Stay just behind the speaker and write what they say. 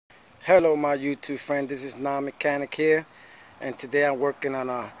Hello my YouTube friend, this is Non-Mechanic here, and today I'm working on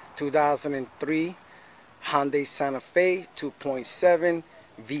a 2003 Hyundai Santa Fe 2.7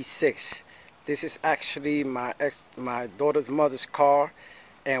 V6. This is actually my daughter's mother's car,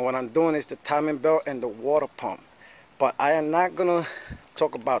 and what I'm doing is the timing belt and the water pump. But I am not gonna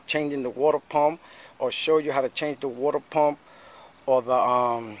talk about changing the water pump or show you how to change the water pump or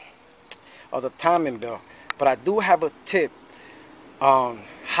the timing belt. But I do have a tip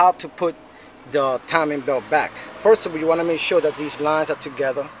how to put the timing belt back. First of all, you want to make sure that these lines are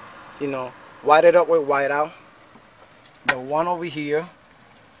together. You know, white it up with white out. The one over here,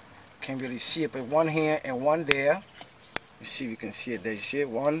 can't really see it, but one here and one there. You see, you can see it there. You see it,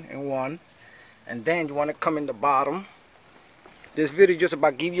 one and one. And then you want to come in the bottom. This video is just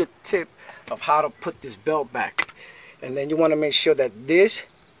about give you a tip of how to put this belt back. And then you want to make sure that this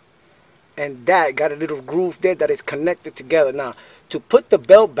and that got a little groove there that is connected together. Now, to put the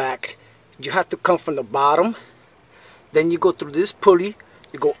belt back, you have to come from the bottom. Then you go through this pulley.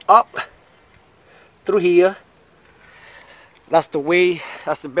 You go up through here. That's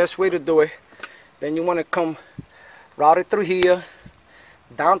the best way to do it. Then you want to come route it through here,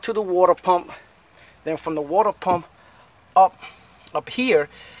 down to the water pump. Then from the water pump up here,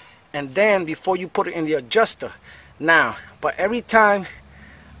 and then before you put it in the adjuster. Now, but every time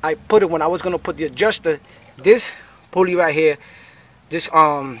I put it, when I was gonna put the adjuster, this pulley right here, this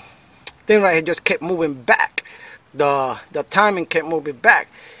thing right here just kept moving back. The timing kept moving back.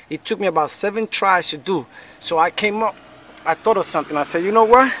 It took me about 7 tries to do. So I came up, I thought of something. I said, you know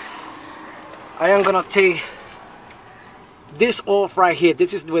what? I am gonna take this off right here.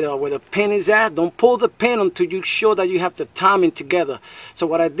 This is where the pin is at. Don't pull the pin until you show that you have the timing together. So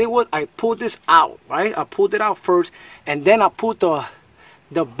what I did was I pulled this out, right? I pulled it out first, and then I put the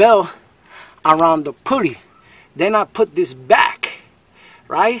belt around the pulley. Then I put this back,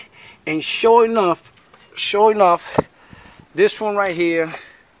 right? And sure enough, this one right here.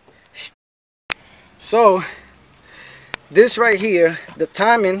 So this right here, the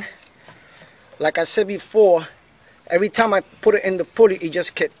timing, like I said before, every time I put it in the pulley, it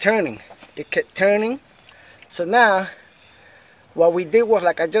just kept turning. It kept turning. So now, what we did was,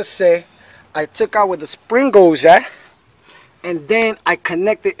 like I just said, I took out where the spring goes at, and then I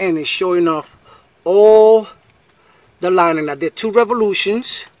connected in, and sure enough, all the lining. I did 2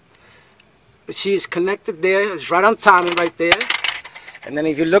 revolutions. See, it's connected there. It's right on timing right there. And then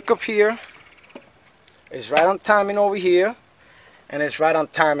if you look up here, it's right on timing over here, and it's right on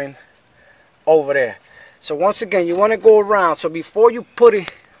timing over there. So once again, you want to go around. So before you put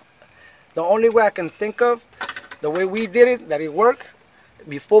it, the only way I can think of, the way we did it, that it worked,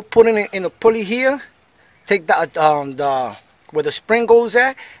 before putting it in the pulley here, take the where the spring goes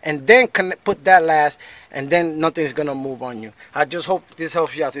at, and then put that last, and then nothing's gonna move on you. I just hope this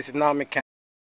helps you out. This is Non-Mechanic.